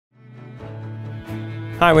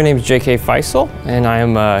Hi, my name is J.K. Feisal, and I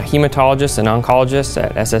am a hematologist and oncologist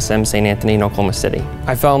at SSM St. Anthony in Oklahoma City.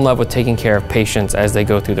 I fell in love with taking care of patients as they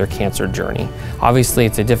go through their cancer journey. Obviously,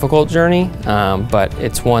 it's a difficult journey, but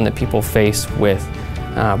it's one that people face with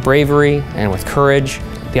bravery and with courage.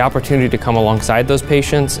 The opportunity to come alongside those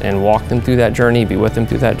patients and walk them through that journey, be with them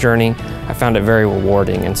through that journey, I found it very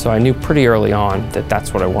rewarding. And so I knew pretty early on that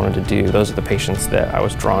that's what I wanted to do. Those are the patients that I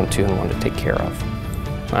was drawn to and wanted to take care of.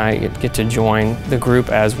 I get to join the group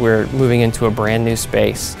as we're moving into a brand new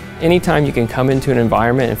space. Anytime you can come into an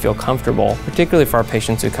environment and feel comfortable, particularly for our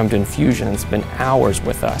patients who come to infusion and spend hours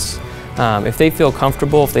with us, if they feel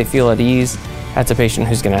comfortable, if they feel at ease, that's a patient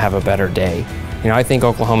who's going to have a better day. You know, I think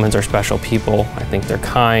Oklahomans are special people. I think they're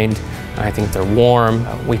kind. I think they're warm.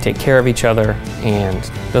 We take care of each other, and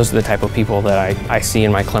those are the type of people that I see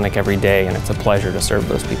in my clinic every day, and it's a pleasure to serve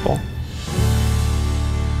those people.